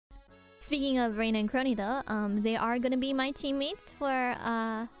Speaking of Reina and Crony though, they are gonna be my teammates for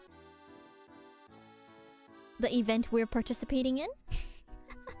the event we're participating in.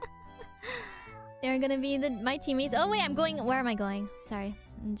 They're gonna be my teammates. Oh wait, I'm going. Where am I going? Sorry,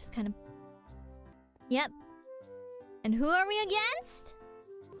 I'm just kind of. Yep. And who are we against?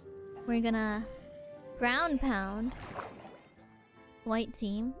 We're gonna ground pound white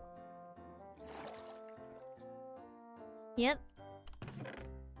team. Yep.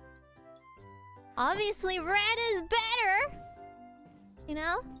 Obviously, red is better. You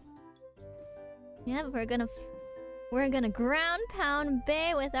know. Yep, we're gonna ground pound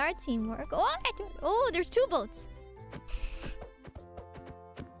Bay with our teamwork. Oh, there's 2 boats.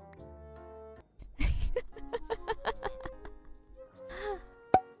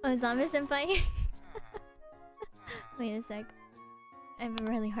 Oh, Zombie Senpai. Wait a sec. I have a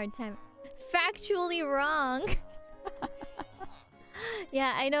really hard time. Factually wrong.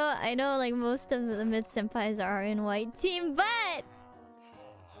 Yeah, I know like most of the mid senpais are in white team, but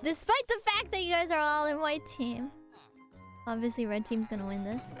despite the fact that you guys are all in white team, obviously red team's gonna win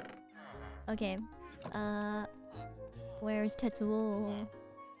this. Okay. Where's Tetsuo?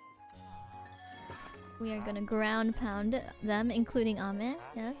 We are gonna ground pound them, including Ame.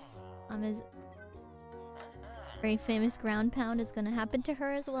 Yes. Ame's very famous ground pound is gonna happen to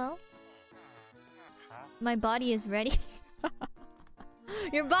her as well. My body is ready.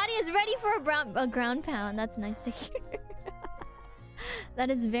 Your body is ready for a ground pound. That's nice to hear.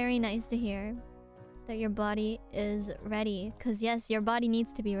 That is very nice to hear. That your body is ready. Because yes, your body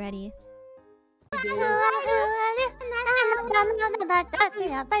needs to be ready.